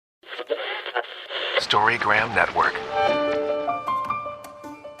Storygram Network.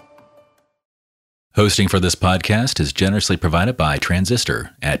 Hosting for this podcast is generously provided by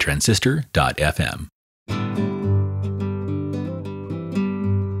Transistor at transistor.fm.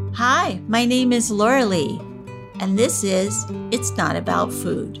 Hi, my name is Laura Lee, and this is It's Not About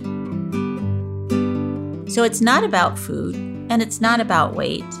Food. So it's not about food, and it's not about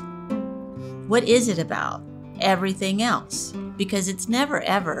weight. What is it about? Everything else, because it's never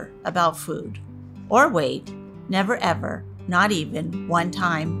ever about food or weight, never ever, not even one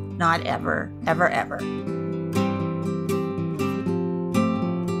time, not ever, ever, ever.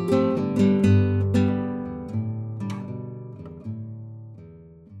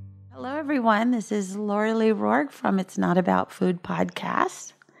 Hello, everyone. This is Laura Lee Rourke from It's Not About Food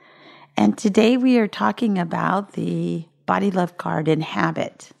podcast. And today we are talking about the Body Love card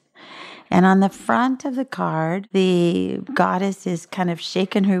Inhabit. And on the front of the card, the goddess is kind of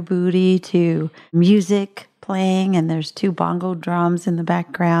shaking her booty to music playing, and there's two bongo drums in the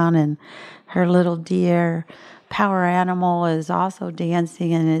background, and her little deer power animal is also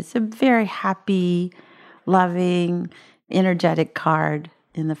dancing, and it's a very happy, loving, energetic card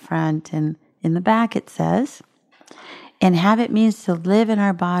in the front. And in the back it says, inhabit means to live in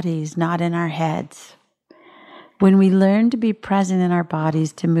our bodies, not in our heads. When we learn to be present in our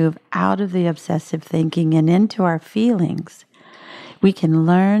bodies, to move out of the obsessive thinking and into our feelings, we can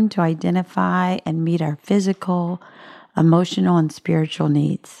learn to identify and meet our physical, emotional, and spiritual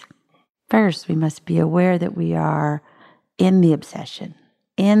needs. First, we must be aware that we are in the obsession,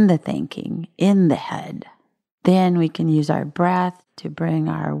 in the thinking, in the head. Then we can use our breath to bring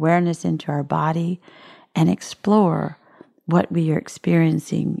our awareness into our body and explore what we are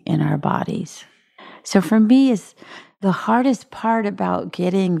experiencing in our bodies. So for me, is the hardest part about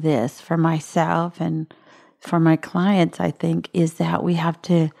getting this for myself and for my clients, I think, is that we have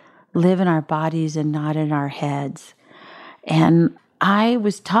to live in our bodies and not in our heads. And I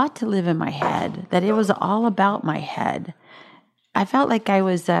was taught to live in my head, that it was all about my head. I felt like I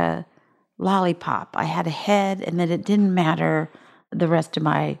was a lollipop. I had a head, and that it didn't matter the rest of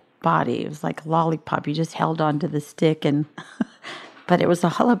my body. It was like a lollipop. You just held onto the stick, and but it was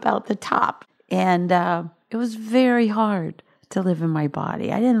all about the top. And it was very hard to live in my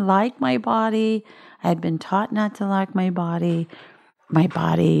body. I didn't like my body. I had been taught not to like my body. My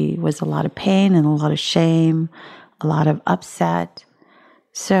body was a lot of pain and a lot of shame, a lot of upset.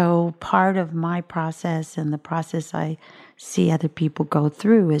 So part of my process and the process I see other people go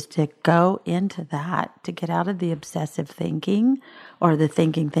through is to go into that, to get out of the obsessive thinking or the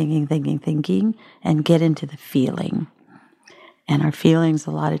thinking, and get into the feeling. And our feelings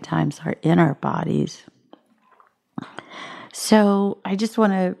a lot of times are in our bodies. So I just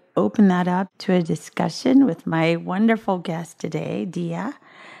want to open that up to a discussion with my wonderful guest today, Dia.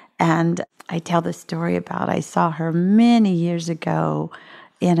 And I tell the story about, I saw her many years ago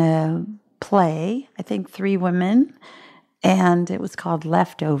in a play, I think 3 women, and it was called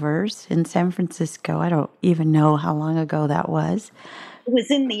Leftovers in San Francisco. I don't even know how long ago that was. It was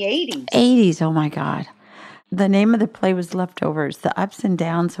in the 80s. 80s, oh my God. The name of the play was Leftovers, the ups and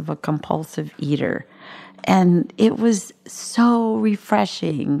downs of a compulsive eater. And it was so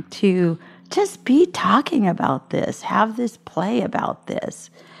refreshing to just be talking about this, have this play about this,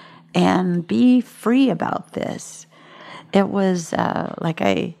 and be free about this. It was, like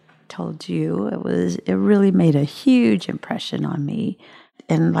I told you, it really made a huge impression on me.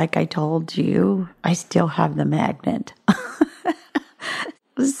 And like I told you, I still have the magnet. It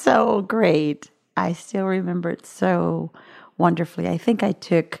was so great. I still remember it so wonderfully. I think I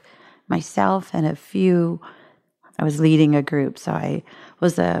took myself and I was leading a group, so I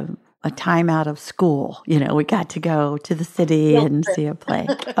was a time out of school. You know, we got to go to the city and see a play,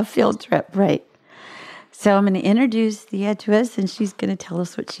 a field trip, right. So I'm going to introduce Dia to us, and she's going to tell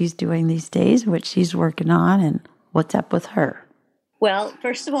us what she's doing these days, what she's working on, and what's up with her. Well,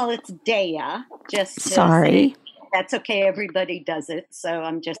 first of all, it's Dea. Just to Sorry. say, that's okay. Everybody does it, so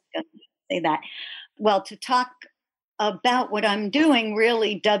I'm just going to say that. Well, to talk about what I'm doing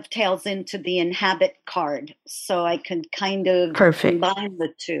really dovetails into the Inhabit card, so I can kind of combine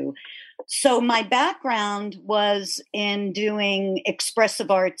the two. So my background was in doing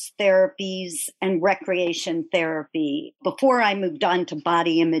expressive arts therapies and recreation therapy. Before I moved on to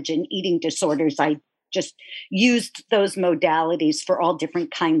body image and eating disorders, I just used those modalities for all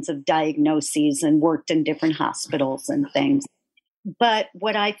different kinds of diagnoses and worked in different hospitals and things. But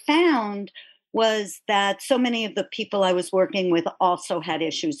what I found was that so many of the people I was working with also had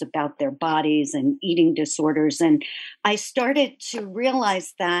issues about their bodies and eating disorders. And I started to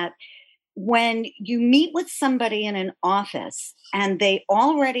realize that when you meet with somebody in an office and they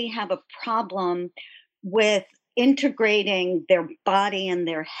already have a problem with integrating their body and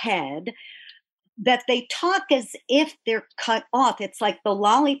their head, that they talk as if they're cut off. It's like the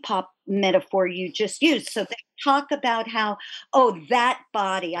lollipop metaphor you just used. So they talk about how, oh, that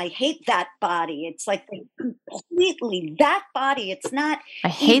body, I hate that body. It's like they completely, that body, it's not I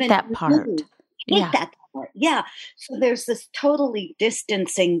hate even that part. me. Hate Yeah. that part. Yeah. So there's this totally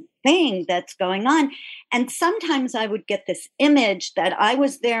distancing thing that's going on. And sometimes I would get this image that I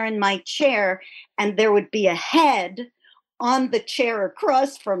was there in my chair and there would be a head on the chair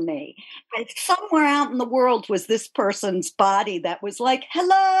across from me. And somewhere out in the world was this person's body that was like,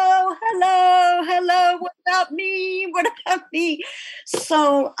 hello, hello, hello, what about me? What about me?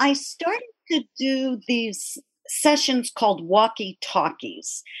 So I started to do these sessions called walkie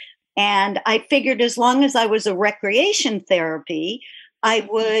talkies. And I figured as long as I was a recreation therapy, I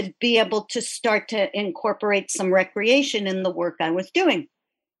would be able to start to incorporate some recreation in the work I was doing.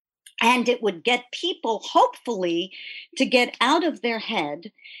 And it would get people, hopefully, to get out of their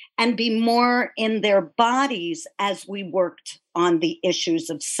head and be more in their bodies as we worked on the issues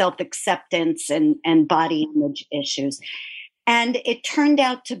of self acceptance and body image issues. And it turned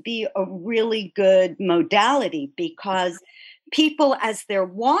out to be a really good modality because people, as they're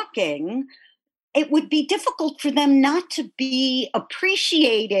walking, it would be difficult for them not to be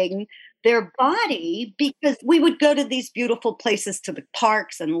appreciating their body, because we would go to these beautiful places, to the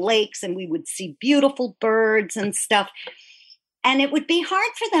parks and lakes, and we would see beautiful birds and stuff. And it would be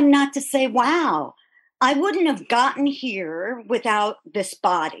hard for them not to say, wow, I wouldn't have gotten here without this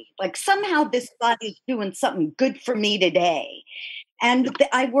body. Like somehow this body's doing something good for me today. And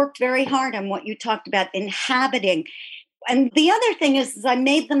I worked very hard on what you talked about, inhabiting. And the other thing is I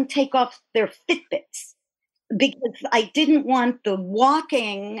made them take off their Fitbits, because I didn't want the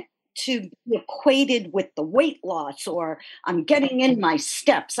walking to be equated with the weight loss, or I'm getting in my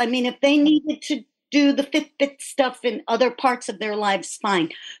steps. I mean, if they needed to do the Fitbit stuff in other parts of their lives,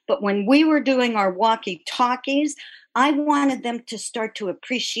 fine. But when we were doing our walkie talkies, I wanted them to start to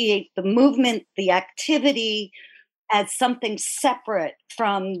appreciate the movement, the activity, as something separate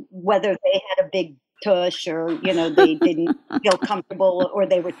from whether they had a big tush, or, they didn't feel comfortable, or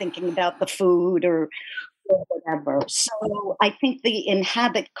they were thinking about the food, or whatever. So I think the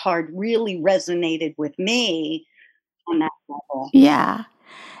Inhabit card really resonated with me on that level. Yeah.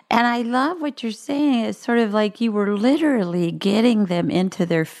 And I love what you're saying. It's sort of like you were literally getting them into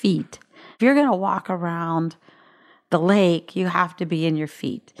their feet. If you're going to walk around the lake, you have to be in your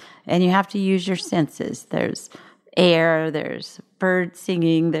feet and you have to use your senses. There's air, there's birds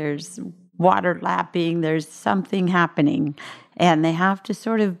singing, there's water lapping, there's something happening. And they have to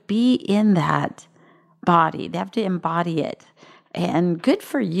sort of be in that body. They have to embody it. And good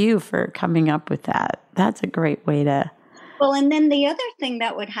for you for coming up with that. That's a great way to. Well, and then the other thing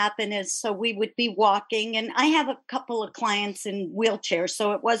that would happen is, so we would be walking, and I have a couple of clients in wheelchairs,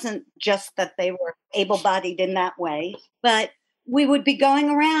 so it wasn't just that they were able-bodied in that way, but we would be going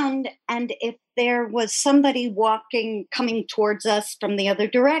around, and if there was somebody walking, coming towards us from the other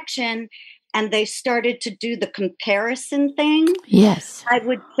direction, and they started to do the comparison thing, yes, I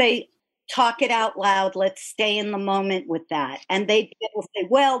would say, talk it out loud. Let's stay in the moment with that. And they will say,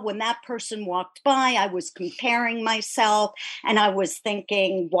 well, when that person walked by, I was comparing myself and I was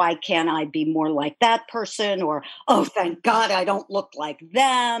thinking, why can't I be more like that person? Or, oh, thank God I don't look like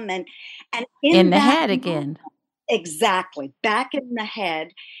them. And in the head again. Exactly. Back in the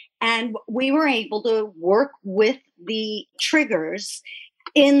head. And we were able to work with the triggers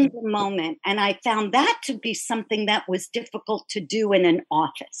in the moment. And I found that to be something that was difficult to do in an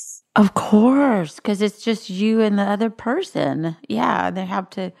office. Of course, because it's just you and the other person. Yeah, they have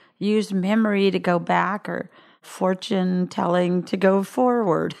to use memory to go back, or fortune telling to go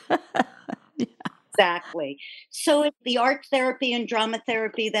forward. Yeah. Exactly. So the art therapy and drama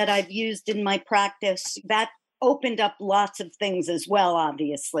therapy that I've used in my practice, that opened up lots of things as well,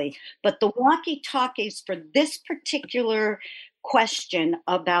 obviously. But the walkie-talkies for this particular question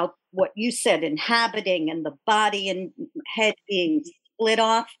about what you said, inhabiting and the body and head being split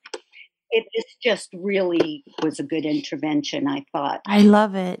off, it just really was a good intervention, I thought. I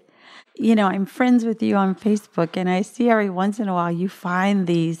love it. I'm friends with you on Facebook, and I see every once in a while you find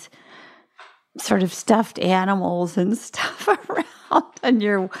these sort of stuffed animals and stuff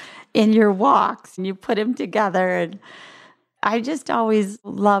around in your walks, and you put them together, and I just always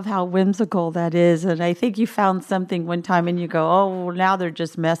love how whimsical that is. And I think you found something one time and you go, oh, now they're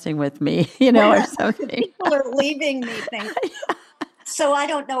just messing with me, or something. People are leaving me thinking. So I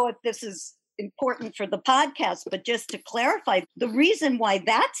don't know if this is important for the podcast, but just to clarify, the reason why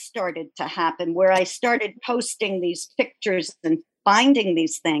that started to happen, where I started posting these pictures and finding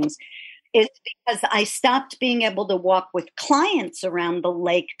these things, is because I stopped being able to walk with clients around the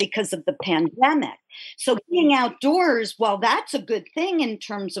lake because of the pandemic. So being outdoors, while that's a good thing in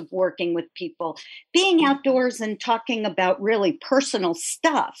terms of working with people, being outdoors and talking about really personal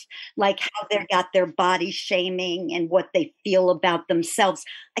stuff, like how they got their body shaming and what they feel about themselves,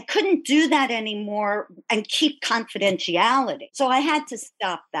 I couldn't do that anymore and keep confidentiality. So I had to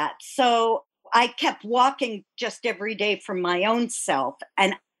stop that. So I kept walking just every day for my own self,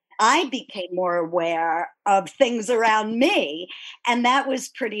 and I became more aware of things around me. And that was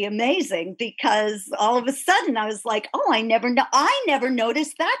pretty amazing because all of a sudden I was like, oh, I never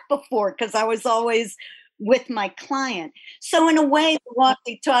noticed that before because I was always with my client. So in a way, the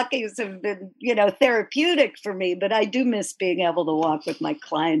walkie talkies have been, therapeutic for me, but I do miss being able to walk with my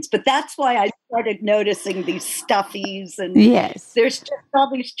clients. But that's why I started noticing these stuffies, and Yes. there's just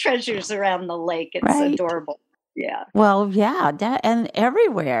all these treasures around the lake. It's Right. adorable. Yeah. Well, yeah, and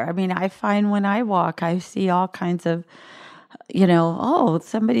everywhere. I mean, I find when I walk, I see all kinds of, oh,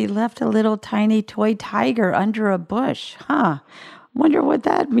 somebody left a little tiny toy tiger under a bush. Huh. Wonder what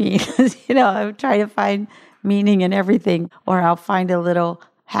that means. I try to find meaning in everything. Or I'll find a little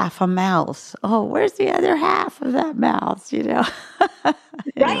half a mouse. Oh, where's the other half of that mouse? Right.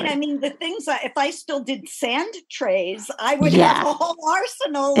 I mean, the things, if I still did sand trays, I would Yeah. have a whole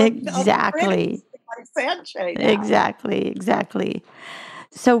arsenal Exactly. of my sand tray now. Exactly.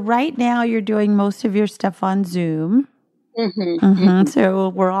 So right now you're doing most of your stuff on Zoom. So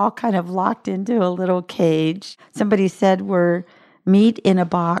we're all kind of locked into a little cage. Somebody said we're meat in a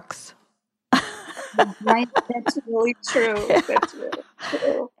box. Right. That's really true. That's really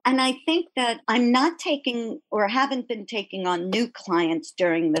true. And I think that I'm not taking or haven't been taking on new clients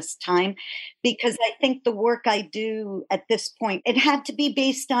during this time because I think the work I do at this point, it had to be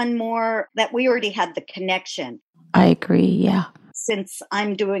based on more that we already had the connection. I agree. Yeah. Since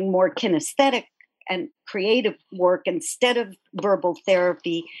I'm doing more kinesthetic and creative work instead of verbal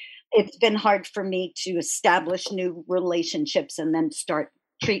therapy, it's been hard for me to establish new relationships and then start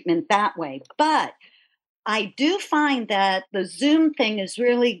treatment that way. But I do find that the Zoom thing is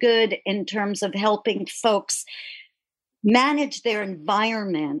really good in terms of helping folks manage their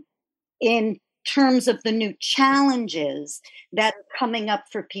environment in terms of the new challenges that are coming up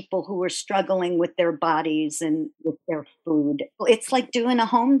for people who are struggling with their bodies and with their food. It's like doing a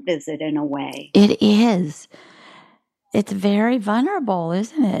home visit in a way. It is. It's very vulnerable,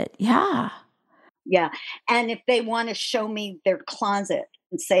 isn't it? Yeah. Yeah. And if they want to show me their closet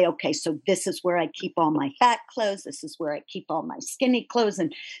and say, okay, so this is where I keep all my fat clothes, this is where I keep all my skinny clothes,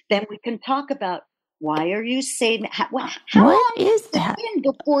 and then we can talk about why are you saving? How What long is has it that? been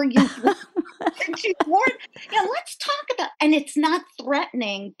before you since you wore it? Yeah, let's talk about. And it's not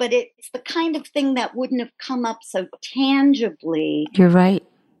threatening, but it's the kind of thing that wouldn't have come up so tangibly You're right.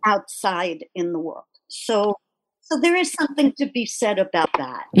 outside in the world. So there is something to be said about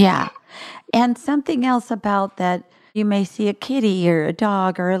that. Yeah. And something else about that, you may see a kitty or a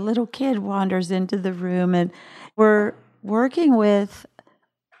dog or a little kid wanders into the room, and we're working with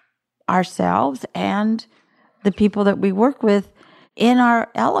ourselves and the people that we work with in our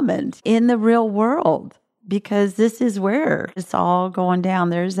element, in the real world, because this is where it's all going down.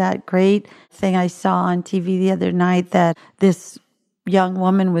 There's that great thing I saw on TV the other night that this young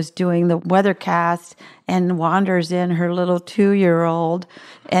woman was doing the weathercast and wanders in her little 2-year-old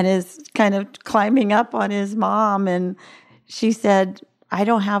and is kind of climbing up on his mom. And she said, I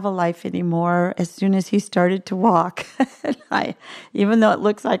don't have a life anymore as soon as he started to walk. Even though it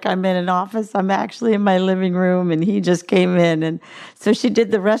looks like I'm in an office, I'm actually in my living room and he just came in. And so she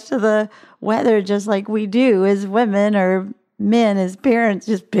did the rest of the weather just like we do as women or men, as parents,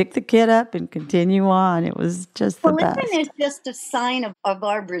 just pick the kid up and continue on. It was just the best. Isn't it just a sign of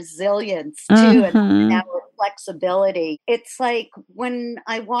our resilience too, and our flexibility? It's like when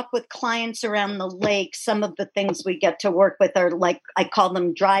I walk with clients around the lake, some of the things we get to work with are like, I call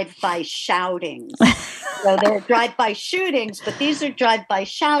them drive-by shoutings. So they're drive-by shootings, but these are drive-by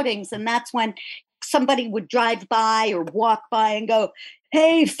shoutings, and that's when somebody would drive by or walk by and go,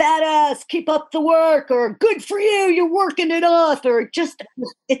 hey, fat ass, keep up the work, or good for you, you're working it off, or just,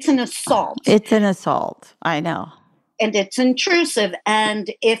 it's an assault. It's an assault. I know. And it's intrusive. And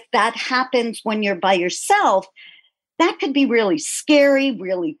if that happens when you're by yourself, that could be really scary,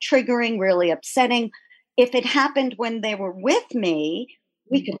 really triggering, really upsetting. If it happened when they were with me,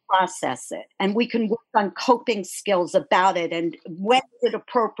 we can process it and we can work on coping skills about it. And when is it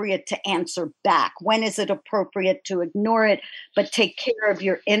appropriate to answer back? When is it appropriate to ignore it, but take care of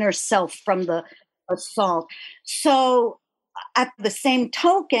your inner self from the assault? So at the same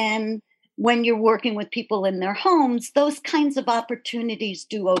token, when you're working with people in their homes, those kinds of opportunities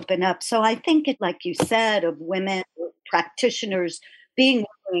do open up. So I think it, like you said, of women practitioners being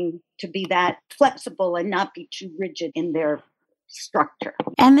willing to be that flexible and not be too rigid in their structure.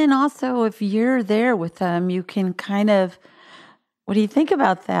 And then also, if you're there with them, you can kind of, what do you think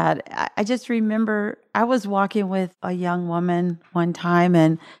about that? I just remember I was walking with a young woman one time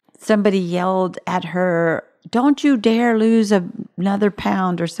and somebody yelled at her, "Don't you dare lose another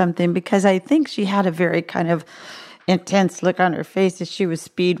pound," or something, because I think she had a very kind of intense look on her face as she was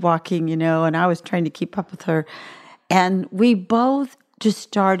speed walking, and I was trying to keep up with her. And we both just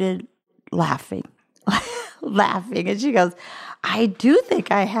started laughing. Laughing. And she goes, "I do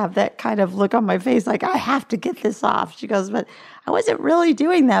think I have that kind of look on my face, like I have to get this off." She goes, "But I wasn't really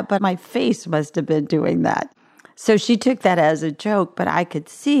doing that, but my face must have been doing that." So she took that as a joke, but I could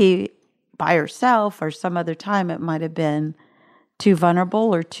see by herself or some other time it might have been too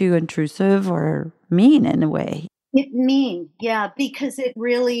vulnerable or too intrusive or mean in a way. It mean, yeah, because it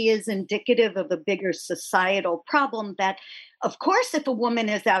really is indicative of a bigger societal problem that, of course, if a woman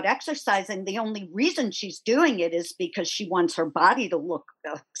is out exercising, the only reason she's doing it is because she wants her body to look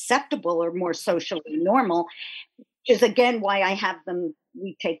acceptable or more socially normal, which is, again, why I have them,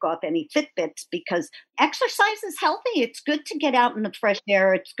 we take off any Fitbits, because exercise is healthy. It's good to get out in the fresh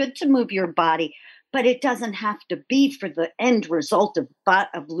air. It's good to move your body. But it doesn't have to be for the end result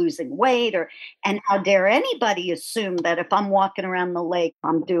of losing weight, and how dare anybody assume that if I'm walking around the lake,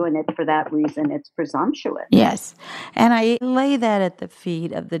 I'm doing it for that reason. It's presumptuous. Yes. And I lay that at the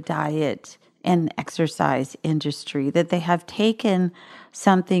feet of the diet and exercise industry, that they have taken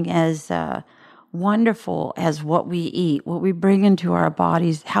something as wonderful as what we eat, what we bring into our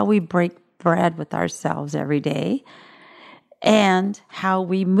bodies, how we break bread with ourselves every day, and how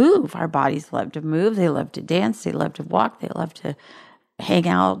we move. Our bodies love to move. They love to dance. They love to walk. They love to hang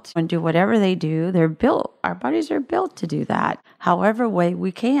out and do whatever they do. They're built. Our bodies are built to do that, however way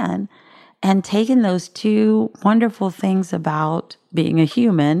we can. And taking those two wonderful things about being a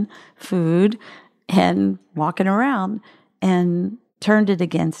human, food and walking around, and turned it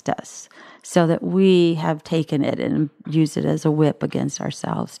against us so that we have taken it and used it as a whip against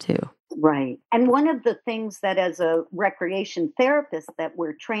ourselves too. Right. And one of the things that as a recreation therapist that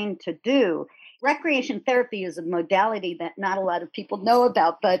we're trained to do, recreation therapy is a modality that not a lot of people know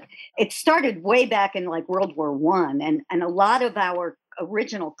about, but it started way back in like World War I. And a lot of our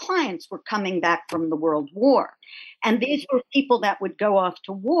original clients were coming back from the World War. And these were people that would go off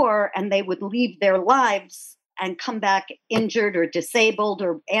to war and they would leave their lives and come back injured or disabled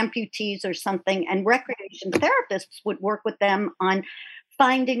or amputees or something. And recreation therapists would work with them on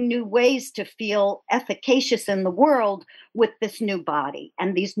finding new ways to feel efficacious in the world with this new body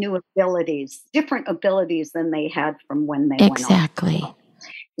and these new abilities, different abilities than they had from when they went on. Exactly.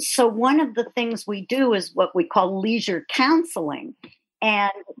 So one of the things we do is what we call leisure counseling.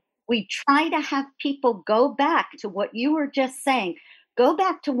 And we try to have people go back to what you were just saying, go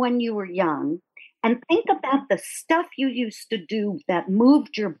back to when you were young and think about the stuff you used to do that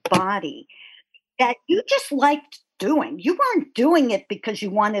moved your body, that you just liked doing. You weren't doing it because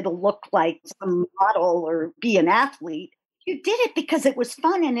you wanted to look like some model or be an athlete. You did it because it was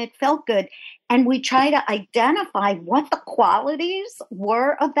fun and it felt good. And we try to identify what the qualities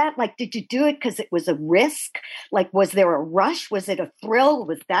were of that. Like, did you do it because it was a risk? Like, was there a rush? Was it a thrill?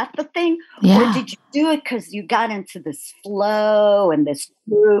 Was that the thing? Yeah. Or did you do it because you got into this flow and this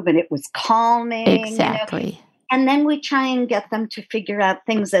groove and it was calming? Exactly. And then we try and get them to figure out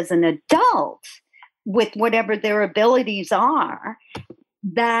things as an adult with whatever their abilities are,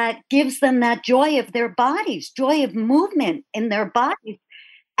 that gives them that joy of their bodies, joy of movement in their bodies.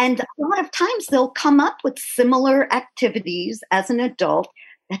 And a lot of times they'll come up with similar activities as an adult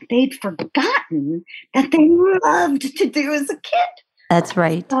that they'd forgotten that they loved to do as a kid. That's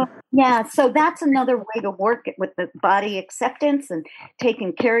right. So that's another way to work it with the body acceptance and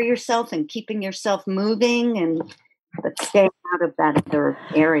taking care of yourself and keeping yourself moving, but staying out of that other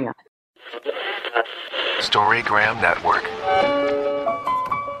area. Storygram Network.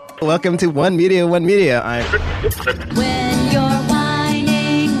 Welcome to One Media, One Media. When you're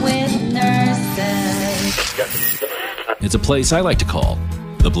whining with nurses. It's a place I like to call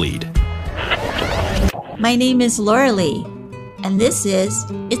The Bleed. My name is Laura Lee, and this is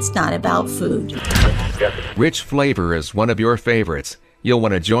It's Not About Food. Rich flavor is one of your favorites. You'll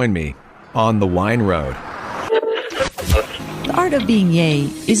want to join me on the Wine Road. The art of being yay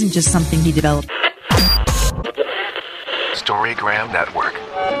isn't just something he developed. Storygram Network.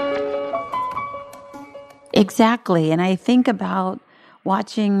 Exactly. And I think about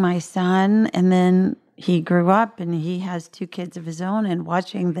watching my son, and then he grew up and he has 2 kids of his own, and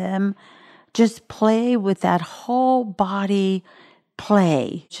watching them just play with that whole body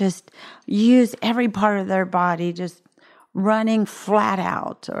play. Just use every part of their body, just running flat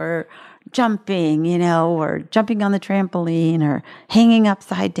out or jumping, or jumping on the trampoline or hanging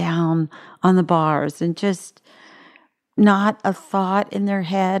upside down on the bars, and just not a thought in their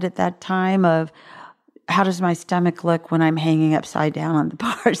head at that time of how does my stomach look when I'm hanging upside down on the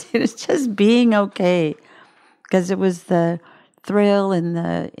bars. It's just being okay, because it was the thrill and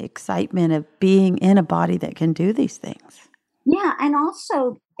the excitement of being in a body that can do these things. Yeah, and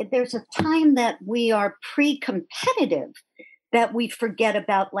also there's a time that we are pre-competitive that we forget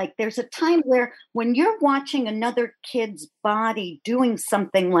about. Like there's a time where when you're watching another kid's body doing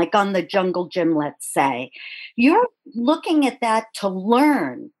something like on the jungle gym, let's say, you're looking at that to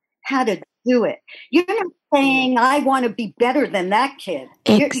learn how to do it. You're not saying, I want to be better than that kid.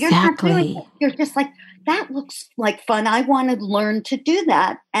 Exactly. You're not doing it. You're just like, that looks like fun. I want to learn to do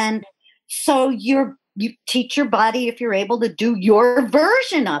that. And so you teach your body, if you're able, to do your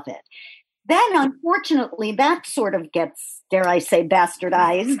version of it. Then, unfortunately, that sort of gets, dare I say,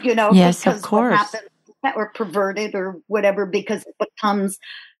 bastardized, Yes, because of course. what happens, or perverted or whatever, because it becomes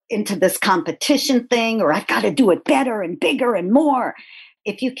into this competition thing, or I've got to do it better and bigger and more.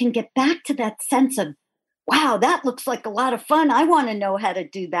 If you can get back to that sense of, wow, that looks like a lot of fun, I want to know how to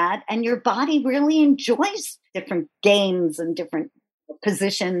do that. And your body really enjoys different games and different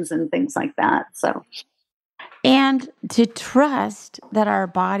positions and things like that. So. And to trust that our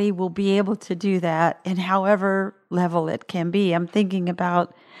body will be able to do that in however level it can be. I'm thinking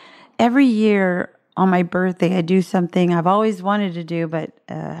about every year on my birthday, I do something I've always wanted to do, but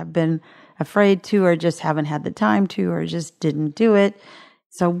I've been afraid to, or just haven't had the time to, or just didn't do it.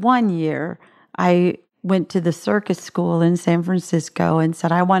 So one year I went to the circus school in San Francisco and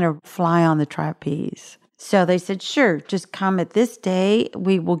said, I want to fly on the trapeze. So they said, sure, just come at this day.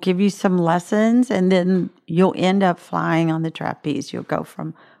 We will give you some lessons, and then you'll end up flying on the trapeze. You'll go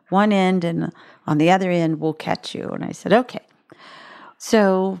from one end, and on the other end, we'll catch you. And I said, okay.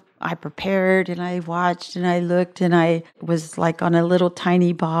 So I prepared, and I watched, and I looked, and I was like on a little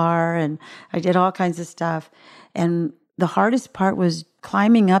tiny bar, and I did all kinds of stuff. And the hardest part was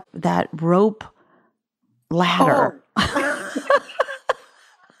climbing up that rope ladder. Oh.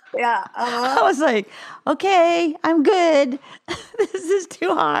 Yeah. I was like, okay, I'm good. This is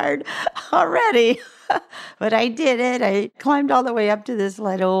too hard already. But I did it. I climbed all the way up to this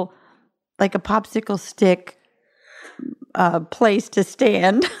little, like a popsicle stick place to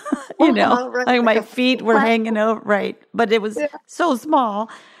stand, Right. like my feet were hanging over, right. But it was so small.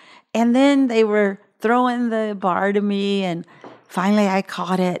 And then they were throwing the bar to me, and finally I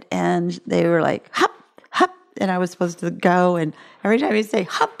caught it, and they were like, hop, hop. And I was supposed to go, and every time he'd say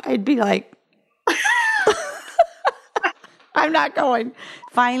hop, I'd be like, I'm not going.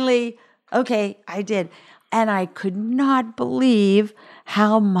 Finally, okay, I did. And I could not believe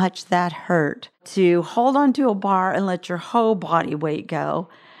how much that hurt to hold onto a bar and let your whole body weight go.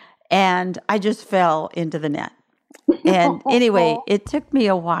 And I just fell into the net. And anyway, it took me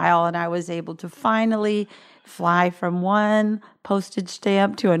a while, and I was able to finally fly from one postage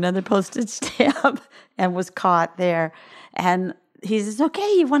stamp to another postage stamp and was caught there. And he says,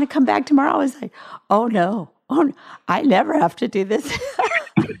 okay, you want to come back tomorrow? I was like, oh no, I never have to do this.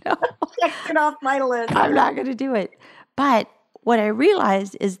 Check it off my list. I'm not going to do it. But what I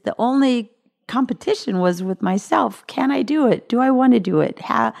realized is the only competition was with myself. Can I do it? Do I want to do it?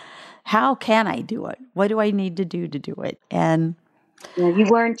 How can I do it? What do I need to do it? And you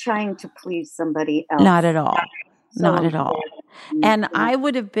weren't trying to please somebody else. not at all. So, Not at all. And I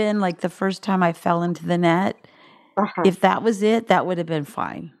would have been like the first time I fell into the net. If that was it, that would have been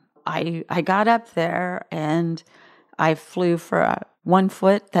fine. I got up there and I flew for 1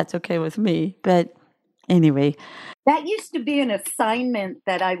 foot. That's okay with me. But anyway. That used to be an assignment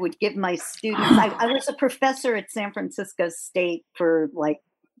that I would give my students. I was a professor at San Francisco State for like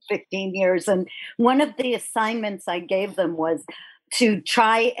 15 years. And one of the assignments I gave them was to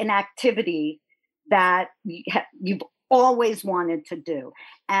try an activity that you've always wanted to do.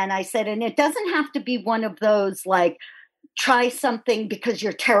 And I said, and it doesn't have to be one of those like, try something because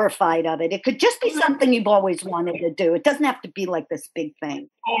you're terrified of it. It could just be something you've always wanted to do. It doesn't have to be like this big thing.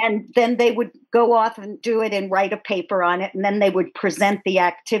 And then they would go off and do it and write a paper on it. And then they would present the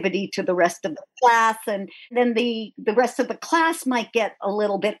activity to the rest of the class. And then the rest of the class might get a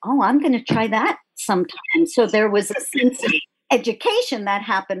little bit, oh, I'm going to try that sometime. So there was a sense of education that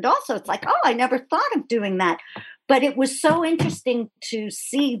happened also. It's like, oh, I never thought of doing that. But it was so interesting to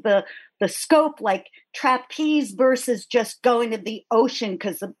see the scope, like trapeze versus just going to the ocean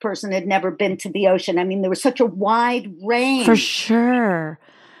because the person had never been to the ocean. I mean, there was such a wide range. For sure.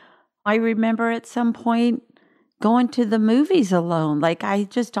 I remember at some point going to the movies alone. Like I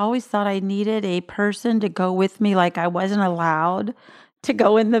just always thought I needed a person to go with me. Like I wasn't allowed to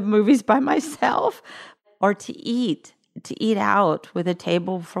go in the movies by myself or to eat out with a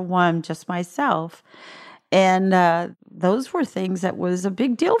table for one, just myself. And those were things that was a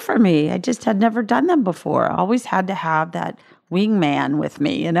big deal for me. I just had never done them before. I always had to have that wingman with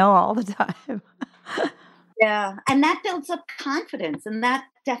me, all the time. Yeah. And that builds up confidence. And that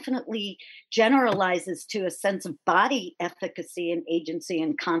definitely generalizes to a sense of body efficacy and agency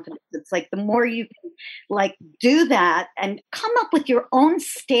and confidence. It's like the more you can do that and come up with your own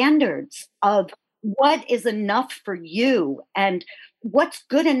standards of what is enough for you and what's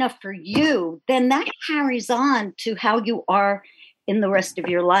good enough for you, then that carries on to how you are in the rest of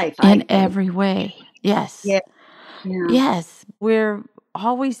your life. In every way. Yes. Yeah. Yes. We're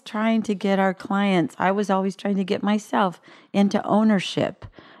always trying to get our clients. I was always trying to get myself into ownership,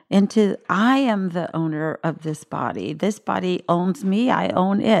 I am the owner of this body. This body owns me. I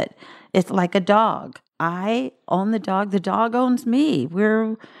own it. It's like a dog. I own the dog. The dog owns me.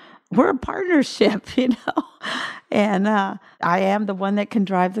 We're a partnership, and I am the one that can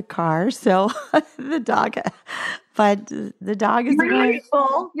drive the car. So the dog is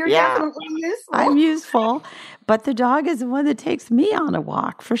useful. You're definitely useful. I'm useful, but the dog is the one that takes me on a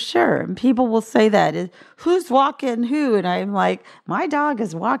walk for sure. And people will say that, who's walking who? And I'm like, my dog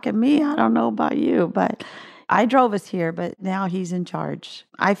is walking me. I don't know about you, but I drove us here, but now he's in charge.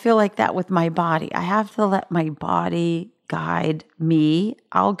 I feel like that with my body. I have to let my body guide me.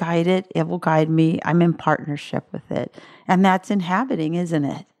 I'll guide it. It will guide me. I'm in partnership with it. And that's inhabiting, isn't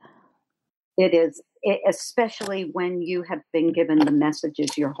it? It is, especially when you have been given the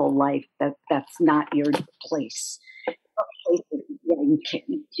messages your whole life that that's not your place. You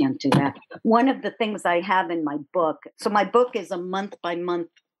can't do that. One of the things I have in my book, so my book is a month-by-month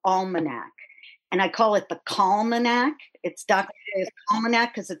almanac. And I call it the Calmanac. It's Dr. J's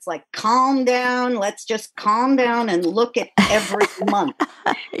Calmanac because it's like, calm down. Let's just calm down and look at every month.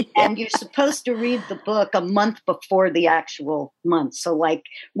 And you're supposed to read the book a month before the actual month. So like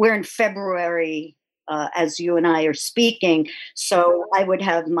we're in February as you and I are speaking. So I would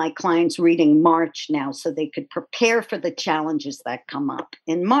have my clients reading March now so they could prepare for the challenges that come up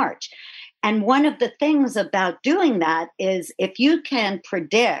in March. And one of the things about doing that is if you can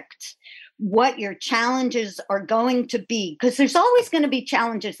predict what your challenges are going to be, because there's always going to be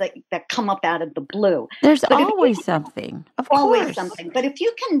challenges that come up out of the blue. There's always something, of course. Always something. But if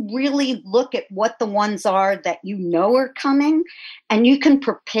you can really look at what the ones are that you know are coming, and you can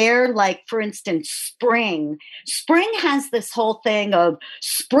prepare, like, for instance, spring. Spring has this whole thing of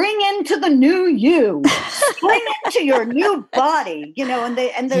spring into the new you, spring into your new body, and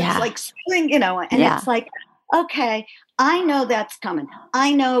there's like spring, and it's like, okay, I know that's coming.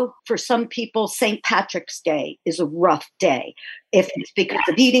 I know for some people, St. Patrick's Day is a rough day, if it's because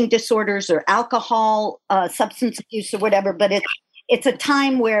of eating disorders or alcohol, substance abuse or whatever, but it's a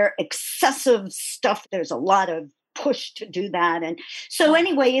time where excessive stuff, there's a lot of push to do that. And so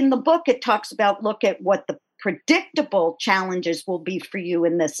anyway, in the book, it talks about look at what the predictable challenges will be for you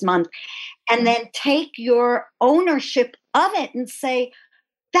in this month, and then take your ownership of it and say,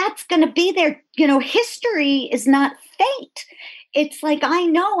 that's going to be there. History is not fate. It's like, I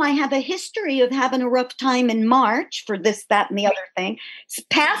know I have a history of having a rough time in March for this, that, and the other thing.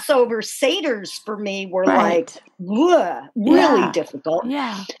 Passover Seders for me were like, really difficult.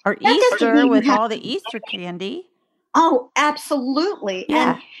 Yeah. Or that Easter with all the Easter candy. Oh, absolutely.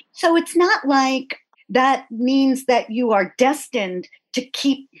 Yeah. And so it's not like that means that you are destined to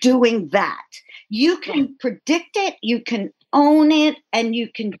keep doing that. You can predict it, you can own it, and you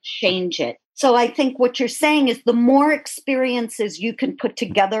can change it. So I think what you're saying is the more experiences you can put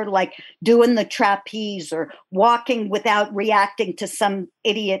together, like doing the trapeze or walking without reacting to some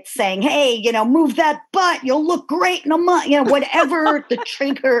idiot saying, hey, move that butt, you'll look great in a month, whatever the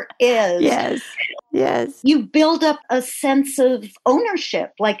trigger is. Yes. You build up a sense of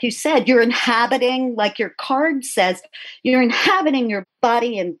ownership. Like you said, you're inhabiting, like your card says, you're inhabiting your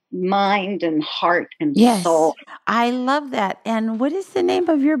body and mind and heart and soul. I love that. And what is the name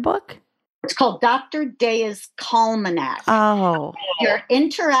of your book? It's called Dr. Daya's Calmanac. Oh. Your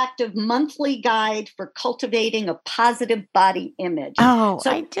interactive monthly guide for cultivating a positive body image. Oh, so,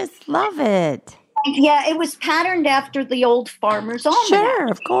 I just love it. Yeah, it was patterned after the old Farmer's Almanac.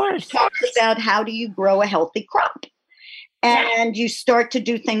 Sure, of course. It talks about how do you grow a healthy crop. And you start to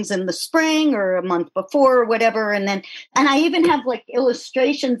do things in the spring or a month before or whatever. And I even have like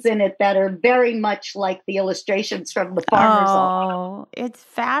illustrations in it that are very much like the illustrations from the Farmer's Almanac. Oh, it's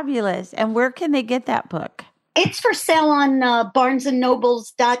fabulous. And where can they get that book? It's for sale on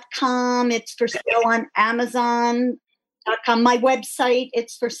barnesandnobles.com. It's for sale on Amazon.com. My website,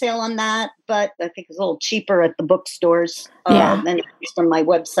 it's for sale on that, but I think it's a little cheaper at the bookstores than it's on my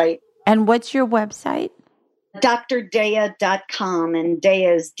website. And what's your website? DrDea.com, and Dea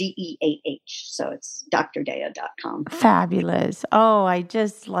is DEAH, so it's DrDea.com. Fabulous. Oh, I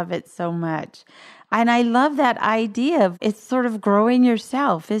just love it so much. And I love that idea of it's sort of growing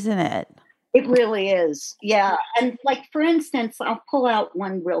yourself, isn't it? It really is. Yeah. And like, for instance, I'll pull out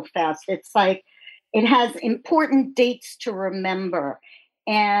one real fast. It's like, it has important dates to remember.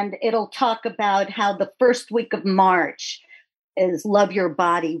 And it'll talk about how the first week of March is Love Your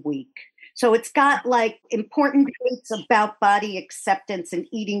Body Week. So it's got like important dates about body acceptance and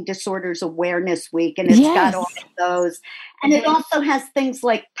Eating Disorders Awareness Week. And it's got all of those. And it also has things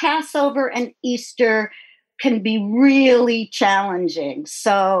like Passover and Easter can be really challenging.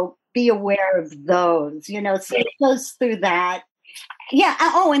 So be aware of those, so it goes through that. Yeah.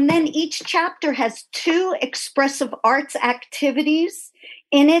 Oh, and then each chapter has 2 expressive arts activities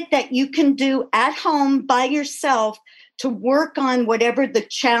in it that you can do at home by yourself to work on whatever the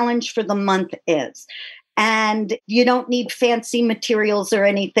challenge for the month is. And you don't need fancy materials or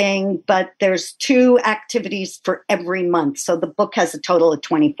anything, but there's 2 activities for every month. So the book has a total of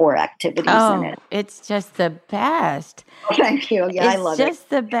 24 activities in it. It's just the best. Thank you. Yeah, I love it. It's just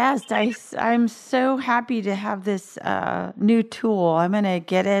the best. I'm so happy to have this new tool. I'm going to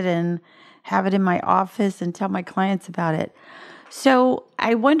get it and have it in my office and tell my clients about it. So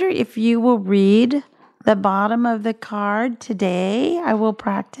I wonder if you will read the bottom of the card. Today I will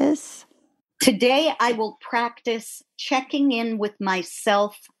practice. Today I will practice checking in with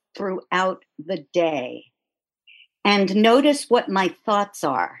myself throughout the day and notice what my thoughts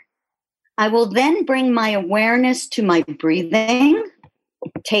are. I will then bring my awareness to my breathing,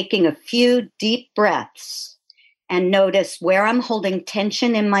 taking a few deep breaths, and notice where I'm holding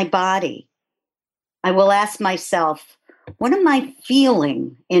tension in my body. I will ask myself, what am I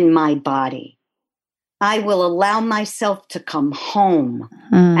feeling in my body? I will allow myself to come home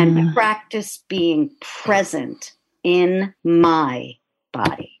and practice being present in my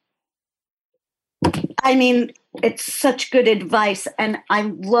body. I mean, it's such good advice. And I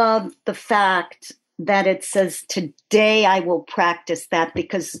love the fact that it says, today I will practice that,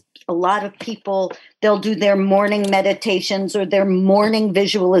 because a lot of people, they'll do their morning meditations or their morning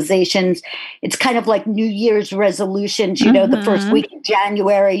visualizations. It's kind of like New Year's resolutions, the first week of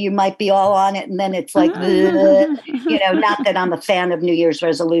January, you might be all on it. And then it's like, not that I'm a fan of New Year's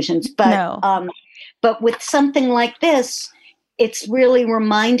resolutions, but, but with something like this, it's really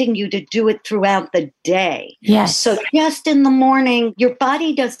reminding you to do it throughout the day. Yes. So just in the morning, your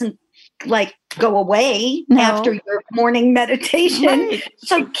body doesn't go away after your morning meditation. Right.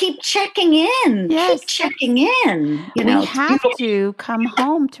 So keep checking in. Yes. Keep checking in. We have to come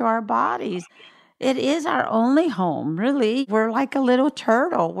home to our bodies. It is our only home, really. We're like a little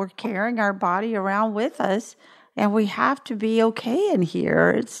turtle. We're carrying our body around with us, and we have to be okay in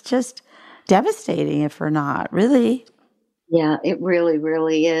here. It's just devastating if we're not, really. Yeah, it really,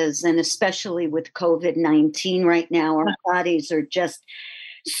 really is. And especially with COVID-19 right now, our bodies are just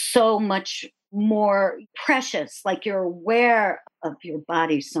so much more precious. Like, you're aware of your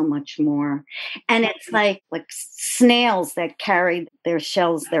body so much more. And it's like snails that carry their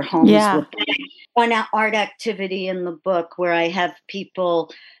shells, their homes with them. One art activity in the book where I have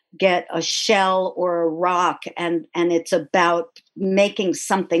people get a shell or a rock, and it's about making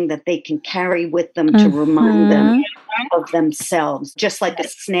something that they can carry with them to remind them of themselves, just like a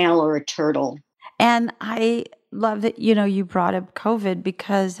snail or a turtle. And I love that, you brought up COVID,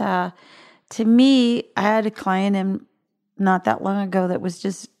 because to me, I had a client not that long ago that was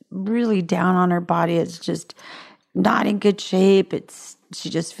just really down on her body. It's just not in good shape. She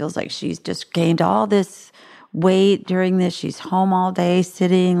just feels like she's just gained all this weight during this. She's home all day,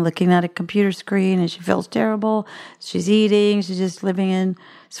 sitting, looking at a computer screen, and she feels terrible. She's eating. She's just living in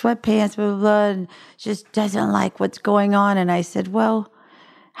sweatpants, blah, blah, blah, and just doesn't like what's going on. And I said, well,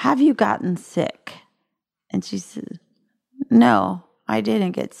 have you gotten sick? And she said, no, I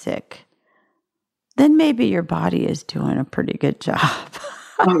didn't get sick. Then maybe your body is doing a pretty good job.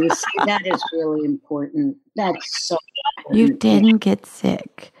 Oh, you see, that is really important. That's so important. You didn't get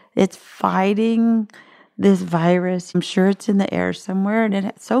sick. It's fighting this virus. I'm sure it's in the air somewhere, and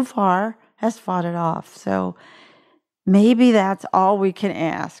it so far has fought it off. So maybe that's all we can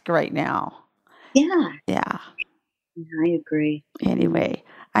ask right now. Yeah, I agree. Anyway,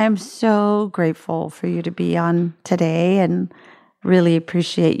 I am so grateful for you to be on today, and really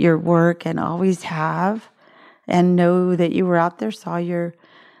appreciate your work, and always have, and know that you were out there, saw your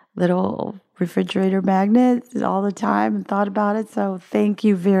little refrigerator magnets all the time and thought about it. So thank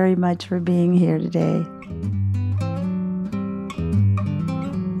you very much for being here today.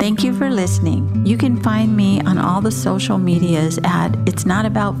 Thank you for listening. You can find me on all the social medias at It's Not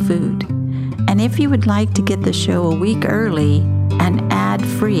About Food. And if you would like to get the show a week early and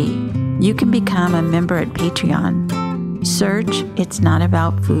ad-free, you can become a member at Patreon. Search It's Not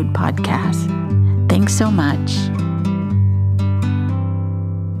About Food podcast. Thanks so much.